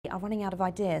are running out of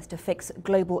ideas to fix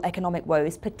global economic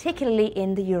woes, particularly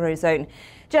in the Eurozone.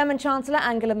 German Chancellor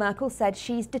Angela Merkel said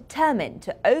she's determined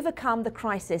to overcome the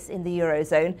crisis in the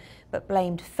Eurozone, but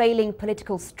blamed failing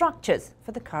political structures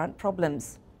for the current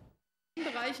problems.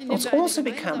 What's also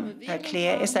become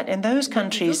clear is that in those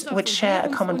countries which share a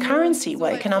common currency,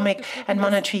 where economic and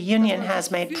monetary union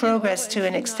has made progress to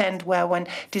an extent where one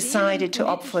decided to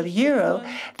opt for the euro,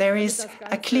 there is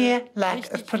a clear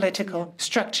lack of political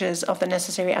structures of the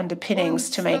necessary underpinnings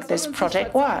to make this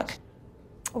project work.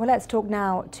 Well, let's talk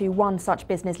now to one such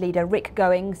business leader, Rick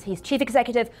Goings. He's chief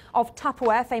executive of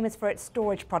Tupperware, famous for its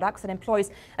storage products, and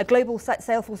employs a global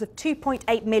sales force of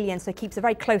 2.8 million, so keeps a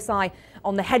very close eye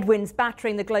on the headwinds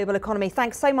battering the global economy.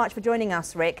 Thanks so much for joining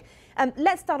us, Rick.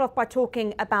 Let's start off by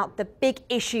talking about the big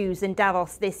issues in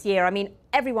Davos this year. I mean,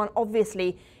 everyone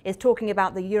obviously is talking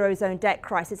about the Eurozone debt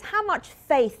crisis. How much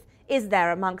faith is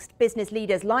there amongst business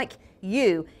leaders like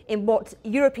you in what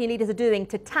European leaders are doing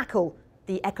to tackle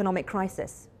the economic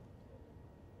crisis?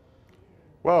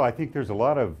 Well, I think there's a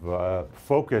lot of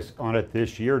focus on it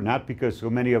this year, not because so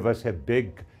many of us have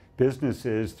big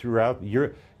businesses throughout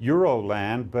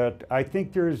Euroland, but I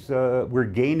think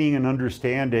we're gaining an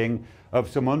understanding of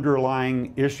some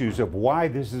underlying issues of why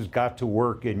this has got to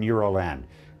work in Euroland.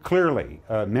 Clearly,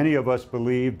 many of us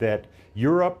believe that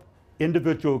Europe,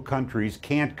 individual countries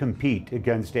can't compete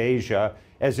against Asia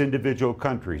as individual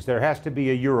countries. There has to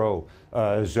be a Euro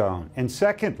zone. And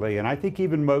secondly, and I think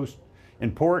even most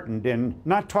important and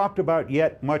not talked about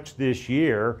yet much this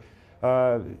year,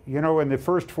 you know, in the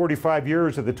first 45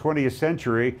 years of the 20th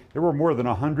century, there were more than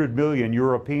 100 million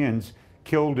Europeans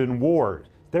killed in wars.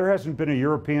 There hasn't been a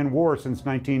European war since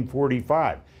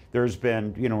 1945. There's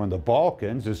been, you know, in the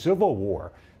Balkans, a civil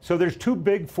war. So there's two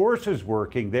big forces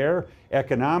working there,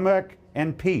 economic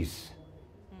and peace.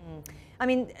 I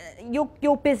mean,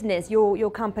 your business, your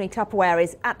company Tupperware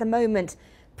is at the moment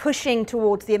pushing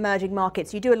towards the emerging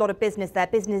markets. You do a lot of business there.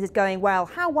 Business is going well.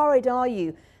 How worried are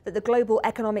you that the global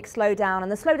economic slowdown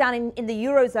and the slowdown in the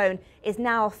Eurozone is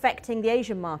now affecting the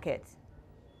Asian markets?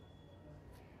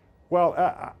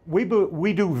 Well, we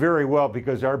do very well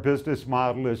because our business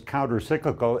model is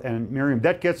counter-cyclical. And Miriam,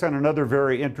 that gets on another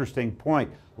very interesting point.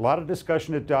 A lot of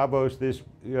discussion at Davos this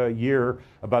year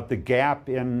about the gap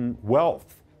in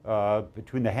wealth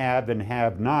between the have and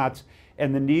have-nots,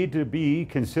 and the need to be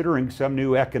considering some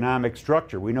new economic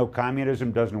structure. We know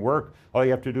communism doesn't work. All you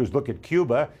have to do is look at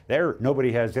Cuba. There,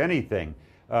 nobody has anything.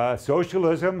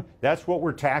 Socialism, that's what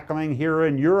we're tackling here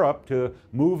in Europe to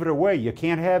move it away. You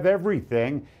can't have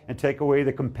everything and take away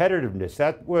the competitiveness.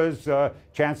 That was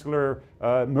Chancellor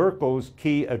Merkel's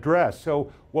key address.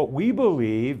 So what we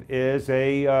believe is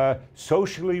a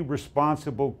socially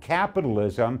responsible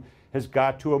capitalism has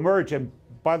got to emerge. And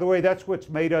by the way, that's what's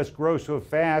made us grow so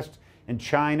fast in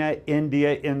China,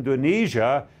 India,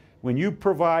 Indonesia. When you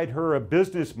provide her a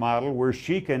business model where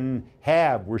she can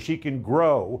have, where she can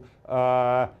grow,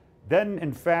 then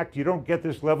in fact you don't get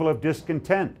this level of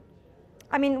discontent.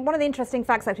 I mean, one of the interesting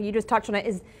facts, actually, you just touched on it,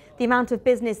 is the amount of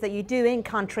business that you do in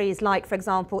countries like, for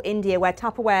example, India, where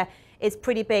Tupperware is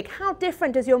pretty big. How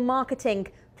different does your marketing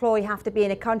ploy have to be in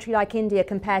a country like India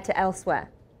compared to elsewhere?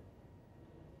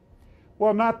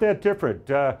 Well, not that different.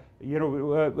 You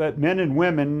know, men and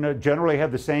women generally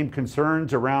have the same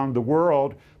concerns around the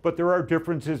world, but there are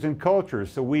differences in culture.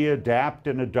 So we adapt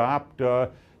and adopt the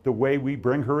way we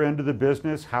bring her into the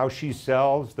business, how she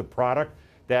sells, the product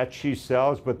that she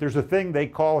sells. But there's a thing they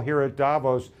call here at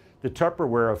Davos the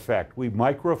Tupperware effect. We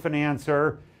microfinance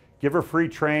her, give her free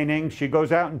training. She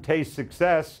goes out and tastes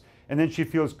success, and then she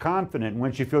feels confident. And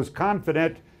when she feels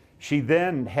confident, she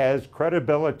then has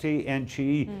credibility and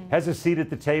she has a seat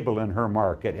at the table in her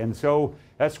market. And so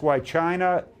that's why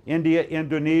China, India,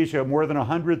 Indonesia, more than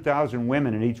 100,000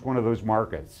 women in each one of those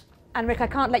markets. And Rick, I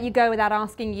can't let you go without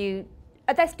asking you,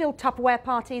 are there still Tupperware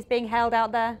parties being held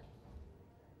out there?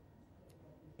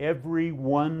 Every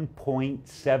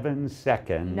 1.7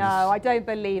 seconds. No, I don't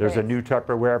believe there's a new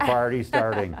Tupperware party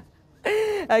starting.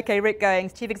 Okay, Rick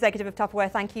Goings, Chief Executive of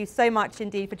Tupperware, thank you so much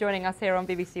indeed for joining us here on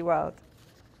BBC World.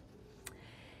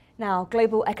 Now,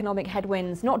 global economic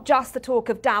headwinds, not just the talk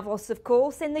of Davos, of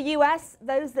course. In the US,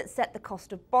 those that set the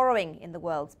cost of borrowing in the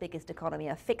world's biggest economy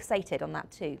are fixated on that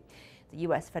too. The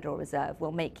US Federal Reserve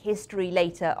will make history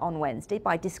later on Wednesday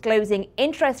by disclosing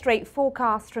interest rate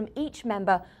forecasts from each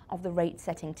member of the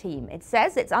rate-setting team. It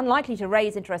says it's unlikely to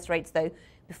raise interest rates, though,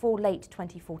 before late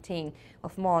 2014. Well,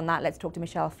 for more on that, let's talk to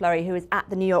Michelle Fleury, who is at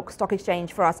the New York Stock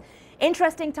Exchange for us.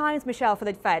 Interesting times, Michelle, for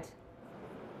the Fed.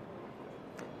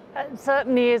 It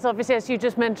certainly is. Obviously, as you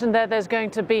just mentioned there's going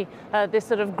to be this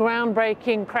sort of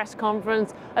groundbreaking press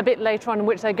conference a bit later on in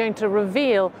which they're going to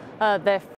reveal their